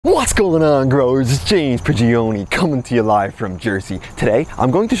What's going on, growers? It's James Prigioni coming to you live from Jersey. Today,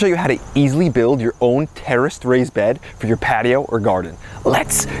 I'm going to show you how to easily build your own terraced raised bed for your patio or garden.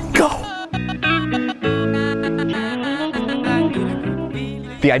 Let's go!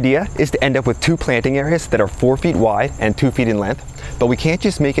 The idea is to end up with two planting areas that are 4 feet wide and 2 feet in length. But we can't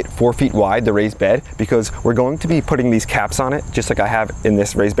just make it 4 feet wide, the raised bed, because we're going to be putting these caps on it, just like I have in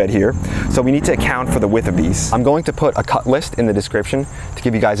this raised bed here. So we need to account for the width of these. I'm going to put a cut list in the description to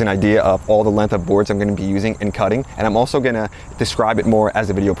give you guys an idea of all the length of boards I'm going to be using and cutting. And I'm also going to describe it more as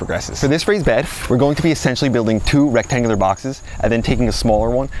the video progresses. For this raised bed, we're going to be essentially building two rectangular boxes and then taking a smaller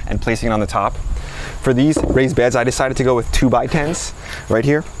one and placing it on the top. For these raised beds, I decided to go with 2x10s right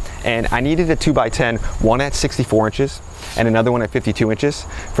here. And I needed a 2x10, one at 64 inches and another one at 52 inches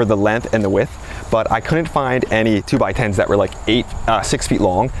for the length and the width. But I couldn't find any 2x10s that were like 6 feet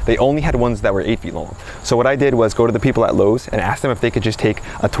long. They only had ones that were 8 feet long. So what I did was go to the people at Lowe's and ask them if they could just take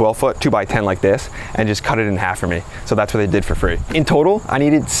a 12-foot 2x10 like this and just cut it in half for me. So that's what they did for free. In total, I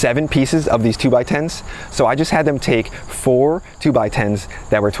needed 7 pieces of these 2x10s. So I just had them take 4 2x10s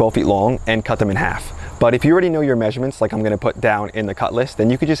that were 12 feet long and cut them in half. But if you already know your measurements, like I'm gonna put down in the cut list, then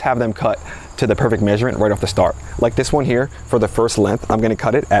you could just have them cut to the perfect measurement right off the start. Like this one here, for the first length, I'm gonna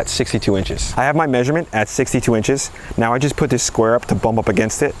cut it at 62 inches. I have my measurement at 62 inches. Now I just put this square up to bump up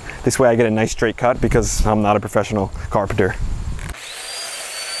against it. This way I get a nice straight cut because I'm not a professional carpenter.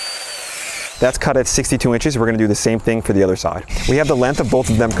 That's cut at 62 inches. We're gonna do the same thing for the other side. We have the length of both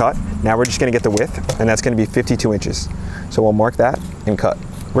of them cut. Now we're just gonna get the width, and that's gonna be 52 inches. So we'll mark that and cut.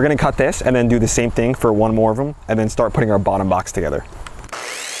 We're gonna cut this and then do the same thing for one more of them and then start putting our bottom box together.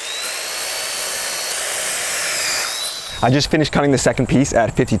 I just finished cutting the second piece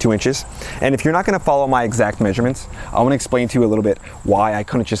at 52 inches. And if you're not gonna follow my exact measurements, I wanna explain to you a little bit why I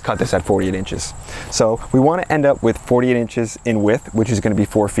couldn't just cut this at 48 inches. So we wanna end up with 48 inches in width, which is gonna be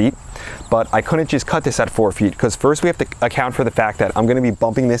 4 feet. But I couldn't just cut this at 4 feet because first we have to account for the fact that I'm gonna be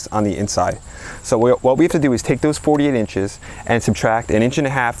bumping this on the inside. So what we have to do is take those 48 inches and subtract 1.5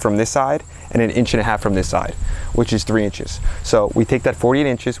 inches from this side and 1.5 inches from this side, which is 3 inches. So we take that 48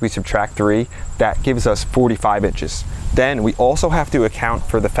 inches, we subtract 3, that gives us 45 inches. Then we also have to account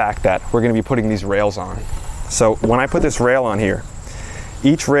for the fact that we're gonna be putting these rails on. So when I put this rail on here,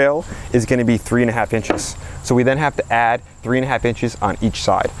 each rail is gonna be 3.5 inches. So we then have to add 3.5 inches on each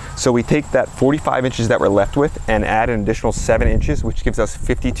side. So we take that 45 inches that we're left with and add an additional 7 inches, which gives us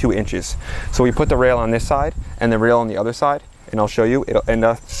 52 inches. So we put the rail on this side and the rail on the other side, and I'll show you, it'll end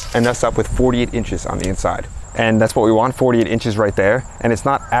us up with 48 inches on the inside. And that's what we want, 48 inches right there. And it's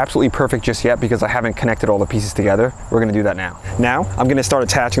not absolutely perfect just yet because I haven't connected all the pieces together. We're gonna do that now. Now, I'm gonna start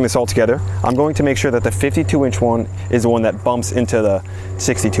attaching this all together. I'm going to make sure that the 52-inch one is the one that bumps into the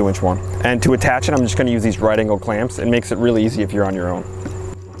 62-inch one. And to attach it, I'm just gonna use these right angle clamps. It makes it really easy if you're on your own.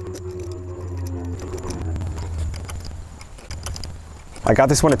 I got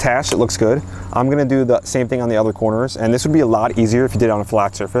this one attached, it looks good. I'm gonna do the same thing on the other corners, and this would be a lot easier if you did it on a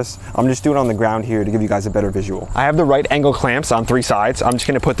flat surface. I'm just doing it on the ground here to give you guys a better visual. I have the right angle clamps on 3 sides. I'm just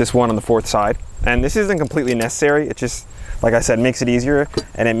gonna put this one on the 4th side. And this isn't completely necessary, it just, like I said, makes it easier,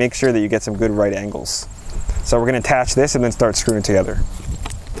 and it makes sure that you get some good right angles. So we're gonna attach this and then start screwing it together.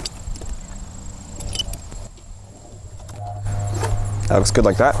 That looks good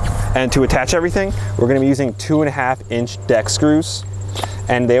like that. And to attach everything, we're gonna be using 2.5-inch deck screws.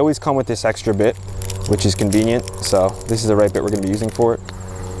 And they always come with this extra bit, which is convenient. So this is the right bit we're gonna be using for it.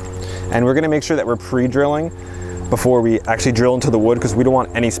 And we're gonna make sure that we're pre-drilling before we actually drill into the wood because we don't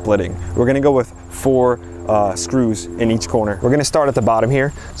want any splitting. We're gonna go with 4 screws in each corner. We're gonna start at the bottom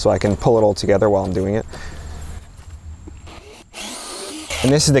here so I can pull it all together while I'm doing it.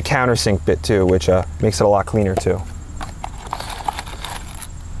 And this is the countersink bit too, which makes it a lot cleaner too.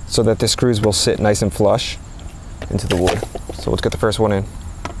 So that the screws will sit nice and flush into the wood. So let's get the first one in.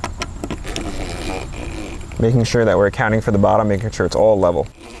 Making sure that we're accounting for the bottom, making sure it's all level.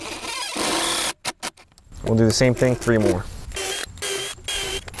 We'll do the same thing, 3 more.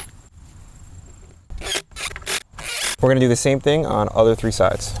 We're gonna do the same thing on other 3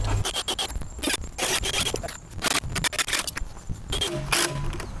 sides.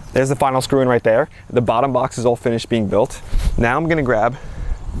 There's the final screw in right there. The bottom box is all finished being built. Now I'm gonna grab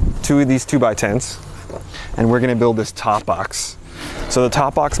 2 of these 2x10s and we're gonna build this top box. So the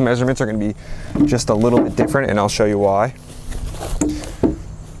top box measurements are gonna be just a little bit different and I'll show you why.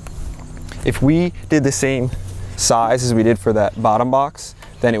 If we did the same size as we did for that bottom box,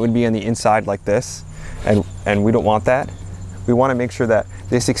 then it would be on the inside like this, and we don't want that. We wanna make sure that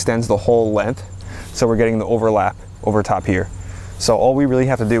this extends the whole length, so we're getting the overlap over top here. So all we really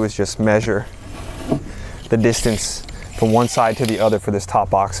have to do is just measure the distance from one side to the other for this top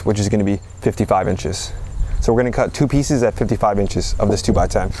box, which is going to be 55 inches. So we're going to cut 2 pieces at 55 inches of this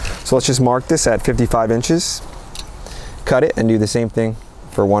 2x10. So let's just mark this at 55 inches, cut it, and do the same thing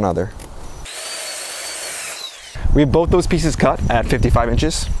for one other. We have both those pieces cut at 55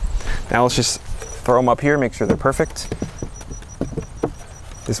 inches. Now let's just throw them up here, make sure they're perfect.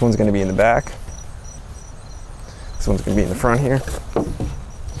 This one's going to be in the back. This one's going to be in the front here.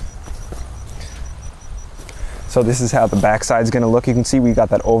 So this is how the back side is going to look. You can see we got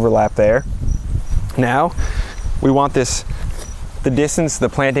that overlap there. Now we want the distance, the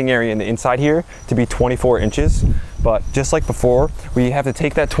planting area in the inside here to be 24 inches. But just like before, we have to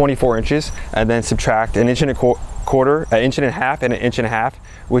take that 24 inches and then subtract an inch and a quarter, an inch and a half, and an inch and a half,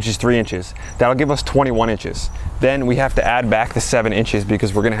 which is 3 inches. That'll give us 21 inches. Then we have to add back the 7 inches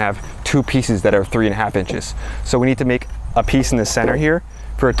because we're gonna have 2 pieces that are 3.5 inches. So we need to make a piece in the center here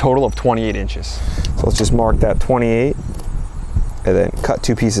for a total of 28 inches. So let's just mark that 28 and then cut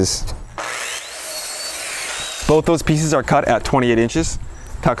 2 pieces. Both those pieces are cut at 28 inches.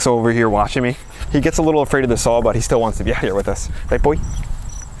 Tuck's over here watching me. He gets a little afraid of the saw, but he still wants to be out here with us. Right, boy?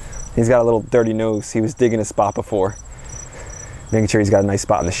 He's got a little dirty nose. He was digging a spot before. Making sure he's got a nice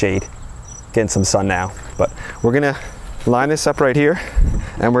spot in the shade. Getting some sun now. But we're gonna line this up right here,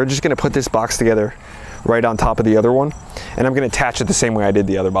 and we're just gonna put this box together right on top of the other one. And I'm gonna attach it the same way I did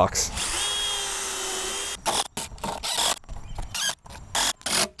the other box.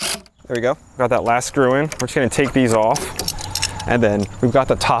 There we go. Got that last screw in. We're just gonna take these off. And then we've got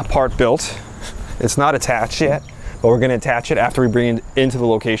the top part built. It's not attached yet, but we're gonna attach it after we bring it into the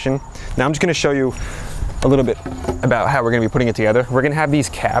location. Now I'm just gonna show you a little bit about how we're gonna be putting it together. We're gonna have these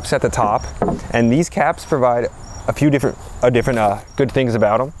caps at the top, and these caps provide a few different good things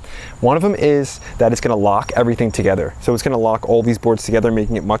about them. One of them is that it's gonna lock everything together. So it's gonna lock all these boards together,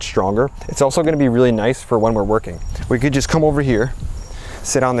 making it much stronger. It's also gonna be really nice for when we're working. We could just come over here,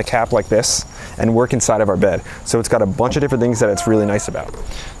 sit on the cap like this, and work inside of our bed. So it's got a bunch of different things that it's really nice about.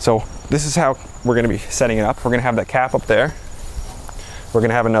 So this is how we're gonna be setting it up. We're gonna have that cap up there. We're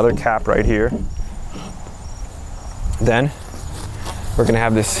gonna have another cap right here. Then we're gonna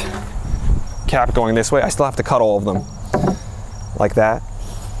have this cap going this way. I still have to cut all of them like that.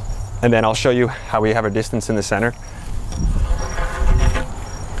 And then I'll show you how we have a distance in the center.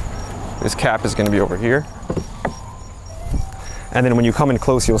 This cap is gonna be over here. And then when you come in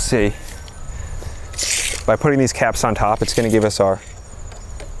close, you'll see by putting these caps on top, it's gonna give us our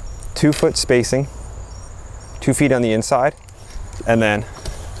 2 foot spacing, 2 feet on the inside, and then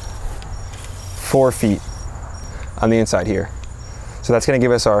 4 feet on the inside here. So that's gonna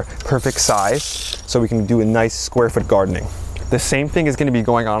give us our perfect size so we can do a nice square foot gardening. The same thing is gonna be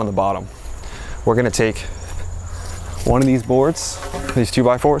going on the bottom. We're gonna take one of these boards, these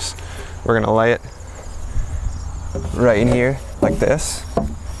 2x4s, we're gonna lay it right in here like this.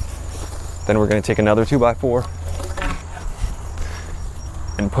 Then we're gonna take another 2x4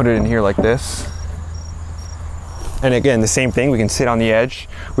 and put it in here like this. And again, the same thing, we can sit on the edge,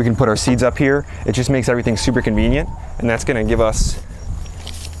 we can put our seeds up here. It just makes everything super convenient, and that's gonna give us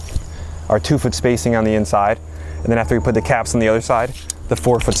our 2 foot spacing on the inside. And then after we put the caps on the other side, the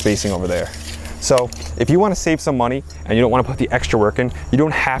 4 foot spacing over there. So if you wanna save some money and you don't wanna put the extra work in, you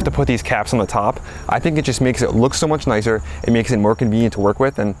don't have to put these caps on the top. I think it just makes it look so much nicer. It makes it more convenient to work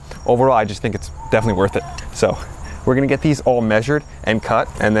with, and overall, I just think it's definitely worth it. So we're gonna get these all measured and cut,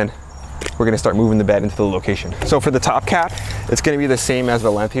 and then we're gonna start moving the bed into the location. So for the top cap, it's gonna be the same as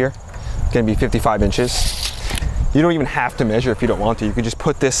the length here. It's gonna be 55 inches. You don't even have to measure if you don't want to. You can just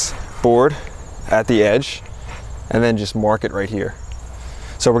put this board at the edge and then just mark it right here.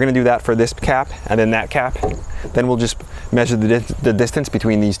 So we're gonna do that for this cap and then that cap. Then we'll just measure the distance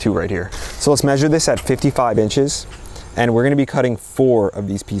between these two right here. So let's measure this at 55 inches, and we're gonna be cutting 4 of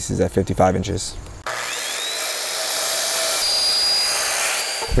these pieces at 55 inches.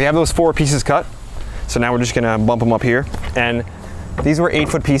 We have those 4 pieces cut. So now we're just gonna bump them up here. And these were 8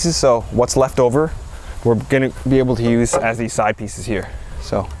 foot pieces, so what's left over, we're gonna be able to use as these side pieces here.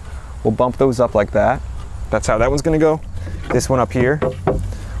 So we'll bump those up like that. That's how that one's gonna go. This one up here,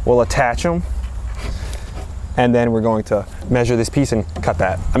 we'll attach them, and then we're going to measure this piece and cut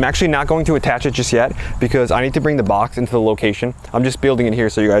that. I'm actually not going to attach it just yet because I need to bring the box into the location. I'm just building it here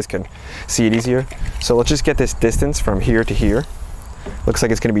so you guys can see it easier. So let's just get this distance from here to here. Looks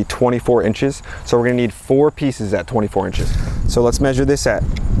like it's gonna be 24 inches. So we're gonna need 4 pieces at 24 inches. So let's measure this at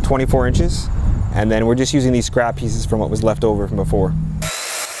 24 inches, and then we're just using these scrap pieces from what was left over from before.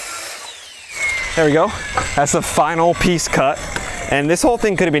 There we go. That's the final piece cut. And this whole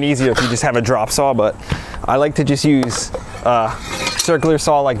thing could have been easier if you just have a drop saw, but I like to just use circular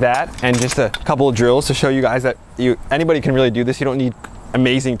saw like that and just a couple of drills to show you guys that anybody can really do this. You don't need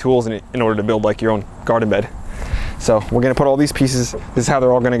amazing tools in order to build like your own garden bed. So we're gonna put all these pieces, this is how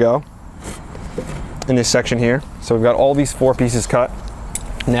they're all gonna go in this section here. So we've got all these 4 pieces cut.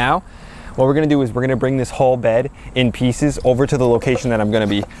 Now, what we're gonna do is we're gonna bring this whole bed in pieces over to the location that I'm gonna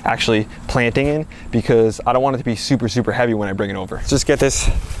be actually planting in, because I don't want it to be super, super heavy when I bring it over. Let's just get this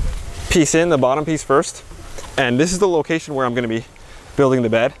piece in, the bottom piece first. And this is the location where I'm gonna be building the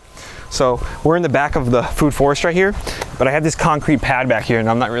bed. So we're in the back of the food forest right here, but I have this concrete pad back here and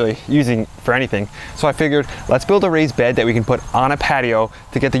I'm not really using for anything. So I figured, let's build a raised bed that we can put on a patio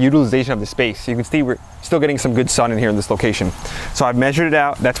to get the utilization of the space. So you can see we're still getting some good sun in here in this location. So I've measured it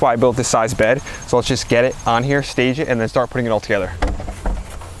out. That's why I built this size bed. So let's just get it on here, stage it, and then start putting it all together.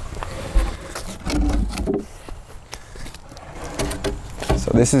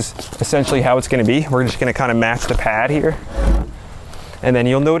 So this is essentially how it's gonna be. We're just gonna kind of match the pad here. And then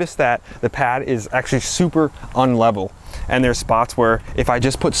you'll notice that the pad is actually super unlevel. And there's spots where if I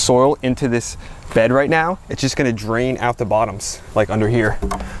just put soil into this bed right now, it's just gonna drain out the bottoms, like under here.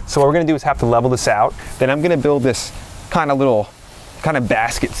 So what we're gonna do is have to level this out. Then I'm gonna build this kind of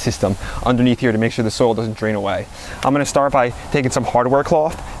basket system underneath here to make sure the soil doesn't drain away. I'm gonna start by taking some hardware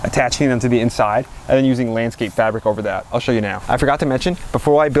cloth, attaching them to the inside, and then using landscape fabric over that. I'll show you now. I forgot to mention,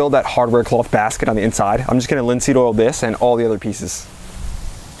 before I build that hardware cloth basket on the inside, I'm just gonna linseed oil this and all the other pieces.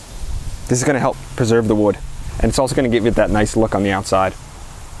 This is gonna help preserve the wood, and it's also gonna give it that nice look on the outside.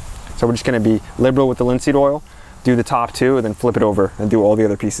 So we're just gonna be liberal with the linseed oil, do the top 2, and then flip it over and do all the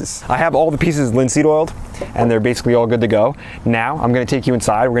other pieces. I have all the pieces linseed oiled, and they're basically all good to go. Now, I'm gonna take you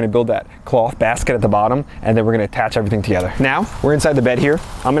inside, we're gonna build that cloth basket at the bottom, and then we're gonna attach everything together. Now, we're inside the bed here.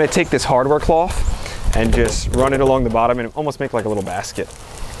 I'm gonna take this hardware cloth and just run it along the bottom and almost make like a little basket.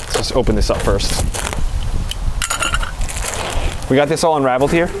 Let's just open this up first. We got this all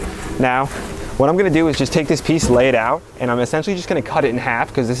unraveled here. Now, what I'm gonna do is just take this piece, lay it out, and I'm essentially just gonna cut it in half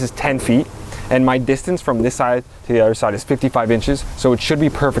because this is 10 feet. And my distance from this side to the other side is 55 inches, so it should be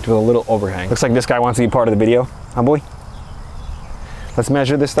perfect with a little overhang. Looks like this guy wants to be part of the video, huh boy? Let's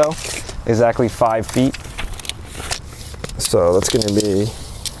measure this though, exactly 5 feet. So that's gonna be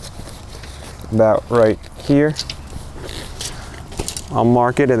about right here. I'll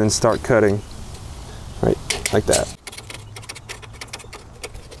mark it and then start cutting, right, like that.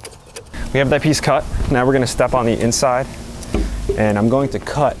 We have that piece cut. Now we're gonna step on the inside, and I'm going to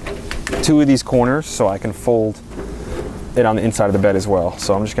cut 2 of these corners so I can fold it on the inside of the bed as well.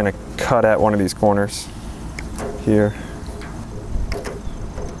 So I'm just gonna cut at one of these corners here.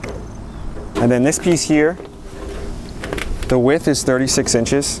 And then this piece here, the width is 36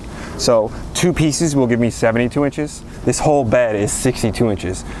 inches. So 2 pieces will give me 72 inches. This whole bed is 62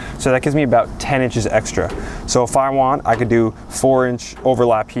 inches. So that gives me about 10 inches extra. So if I want, I could do 4-inch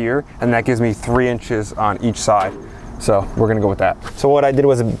overlap here, and that gives me 3 inches on each side. So we're gonna go with that. So what I did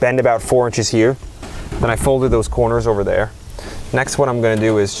was bend about 4 inches here. Then I folded those corners over there. Next, what I'm gonna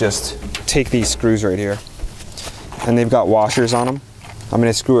do is just take these screws right here, and they've got washers on them. I'm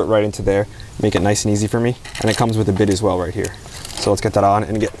gonna screw it right into there, make it nice and easy for me. And it comes with a bit as well right here. So let's get that on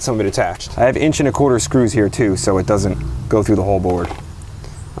and get some of it attached. I have 1.25 inch screws here too, so it doesn't go through the whole board.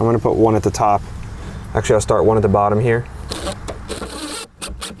 I'm gonna put one at the top. Actually, I'll start one at the bottom here.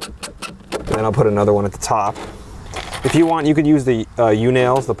 And then I'll put another one at the top. If you want, you could use the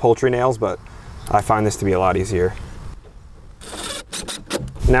U-nails, the poultry nails, but I find this to be a lot easier.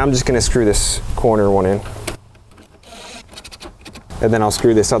 Now I'm just gonna screw this corner one in. And then I'll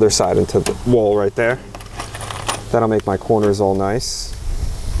screw this other side into the wall right there. That'll make my corners all nice.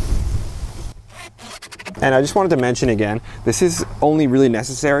 And I just wanted to mention again, this is only really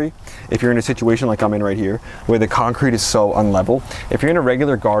necessary if you're in a situation like I'm in right here, where the concrete is so unlevel. If you're in a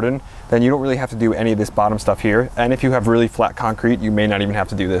regular garden, then you don't really have to do any of this bottom stuff here. And if you have really flat concrete, you may not even have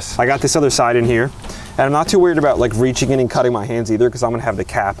to do this. I got this other side in here, and I'm not too worried about like reaching in and cutting my hands either, because I'm gonna have the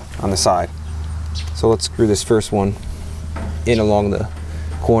cap on the side. So let's screw this first one in along the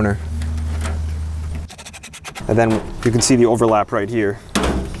corner. And then you can see the overlap right here.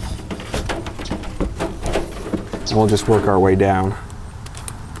 And we'll just work our way down.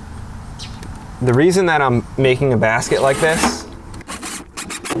 The reason that I'm making a basket like this,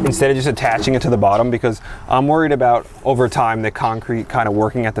 instead of just attaching it to the bottom, because I'm worried about over time the concrete kind of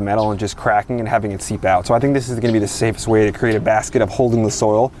working at the metal and just cracking and having it seep out. So I think this is gonna be the safest way to create a basket of holding the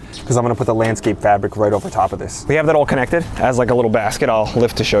soil, because I'm gonna put the landscape fabric right over top of this. We have that all connected as like a little basket. I'll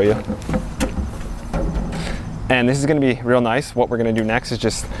lift to show you. And this is gonna be real nice. What we're gonna do next is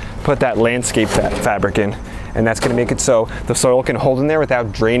just put that landscape fabric in. And that's gonna make it so the soil can hold in there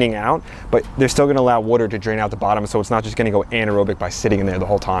without draining out, but they're still gonna allow water to drain out the bottom, so it's not just gonna go anaerobic by sitting in there the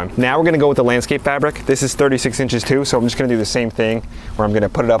whole time. Now we're gonna go with the landscape fabric. This is 36 inches too, so I'm just gonna do the same thing where I'm gonna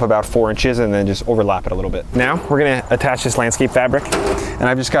put it up about 4 inches and then just overlap it a little bit. Now we're gonna attach this landscape fabric, and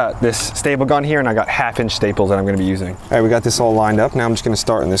I've just got this staple gun here and I got 1/2-inch staples that I'm gonna be using. All right, we got this all lined up. Now I'm just gonna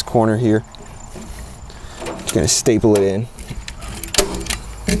start in this corner here. Just gonna staple it in.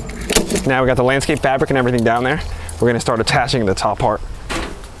 Now we got the landscape fabric and everything down there. We're gonna start attaching the top part.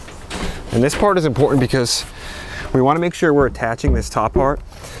 And this part is important because we wanna make sure we're attaching this top part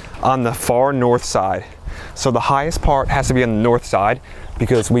on the far north side. So the highest part has to be on the north side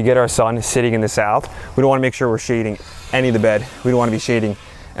because we get our sun sitting in the south. We don't wanna make sure we're shading any of the bed. We don't wanna be shading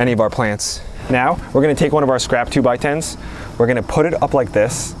any of our plants. Now, we're gonna take one of our scrap 2x10s. We're gonna put it up like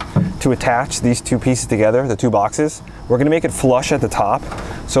this to attach these two pieces together, the two boxes. We're gonna make it flush at the top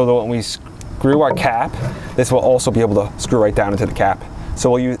so that when we screw our cap, this will also be able to screw right down into the cap. So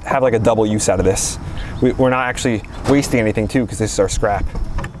we'll have like a double use out of this. We're not actually wasting anything too because this is our scrap.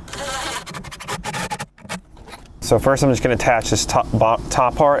 So first I'm just gonna attach this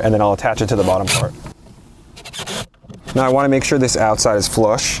top part and then I'll attach it to the bottom part. Now I wanna make sure this outside is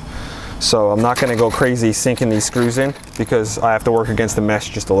flush. So I'm not gonna go crazy sinking these screws in because I have to work against the mesh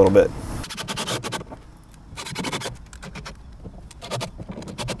just a little bit.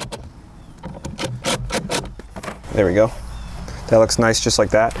 There we go. That looks nice just like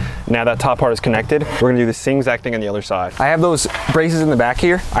that. Now that top part is connected, we're gonna do the same exact thing on the other side. I have those braces in the back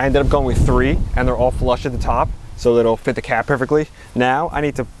here. I ended up going with 3 and they're all flush at the top so that it'll fit the cap perfectly. Now I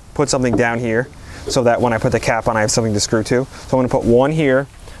need to put something down here so that when I put the cap on, I have something to screw to. So I'm gonna put one here,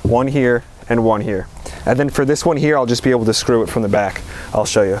 and one here. And then for this one here, I'll just be able to screw it from the back. I'll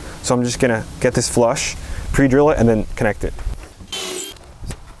show you. So I'm just gonna get this flush, pre-drill it, and then connect it.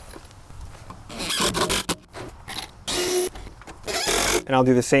 And I'll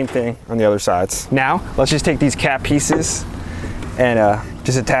do the same thing on the other sides. Now, let's just take these cap pieces and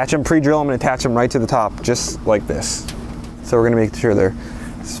just attach them, pre-drill them, and attach them right to the top, just like this. So we're gonna make sure they're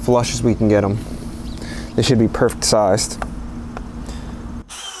as flush as we can get them. They should be perfect sized.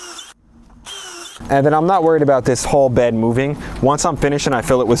 And then I'm not worried about this whole bed moving. Once I'm finished and I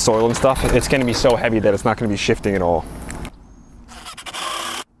fill it with soil and stuff, it's gonna be so heavy that it's not gonna be shifting at all.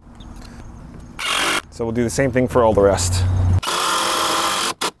 So we'll do the same thing for all the rest.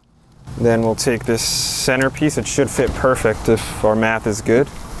 Then we'll take this center piece. It should fit perfect if our math is good.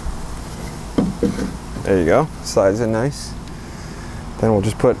 There you go, slides it nice. Then we'll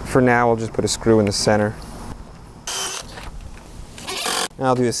just put, for now, we'll just put a screw in the center. And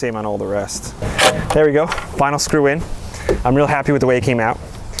I'll do the same on all the rest. There we go, final screw in. I'm real happy with the way it came out.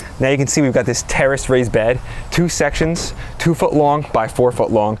 Now you can see we've got this terrace raised bed, 2 sections, 2 foot long by 4 foot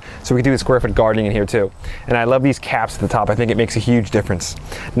long. So we can do the square foot gardening in here too. And I love these caps at the top. I think it makes a huge difference.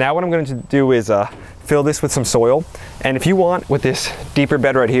 Now what I'm going to do is fill this with some soil. And if you want, with this deeper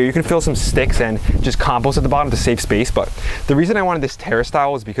bed right here, you can fill some sticks and just compost at the bottom to save space. But the reason I wanted this terrace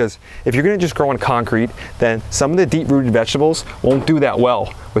style is because if you're gonna just grow on concrete, then some of the deep rooted vegetables won't do that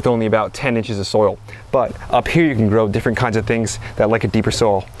well with only about 10 inches of soil. But up here you can grow different kinds of things that like a deeper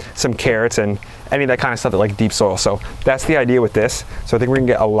soil, some carrots and any of that kind of stuff that like deep soil. So that's the idea with this. So I think we're gonna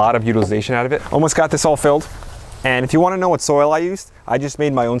get a lot of utilization out of it. Almost got this all filled. And if you want to know what soil I used, I just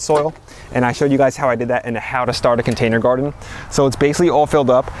made my own soil and I showed you guys how I did that and how to start a container garden. So it's basically all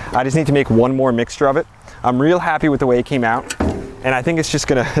filled up. I just need to make one more mixture of it. I'm real happy with the way it came out and I think it's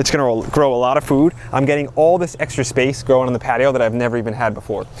gonna grow a lot of food. I'm getting all this extra space growing on the patio that I've never even had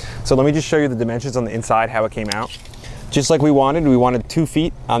before. So let me just show you the dimensions on the inside, how it came out. Just like we wanted 2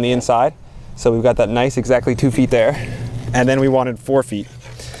 feet on the inside. So we've got that nice exactly 2 feet there. And then we wanted 4 feet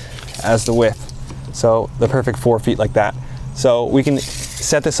as the width. So the perfect 4 feet like that. So we can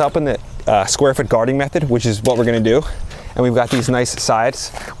set this up in the square foot gardening method, which is what we're gonna do. And we've got these nice sides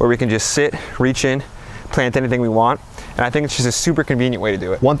where we can just sit, reach in, plant anything we want. And I think it's just a super convenient way to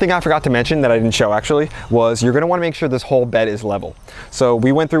do it. One thing I forgot to mention that I didn't show actually was you're gonna wanna make sure this whole bed is level. So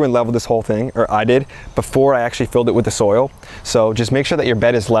we went through and leveled this whole thing, or I did, before I actually filled it with the soil. So just make sure that your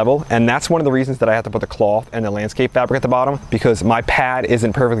bed is level. And that's one of the reasons that I have to put the cloth and the landscape fabric at the bottom, because my pad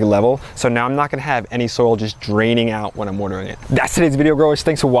isn't perfectly level. So now I'm not gonna have any soil just draining out when I'm watering it. That's today's video, growers.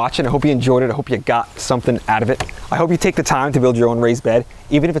 Thanks for watching. I hope you enjoyed it. I hope you got something out of it. I hope you take the time to build your own raised bed,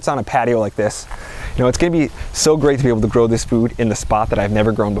 even if it's on a patio like this. You know, it's gonna be so great to be able to grow this food in the spot that I've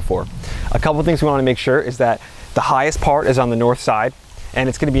never grown before. A couple of things we wanna make sure is that the highest part is on the north side, and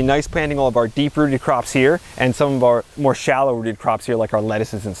it's gonna be nice planting all of our deep rooted crops here and some of our more shallow rooted crops here like our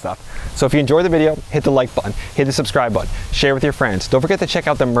lettuces and stuff. So if you enjoyed the video, hit the like button, hit the subscribe button, share with your friends. Don't forget to check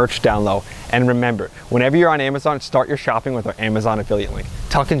out the merch down low. And remember, whenever you're on Amazon, start your shopping with our Amazon affiliate link.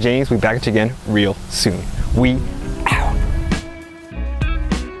 Talking James, we'll be back at you again real soon. We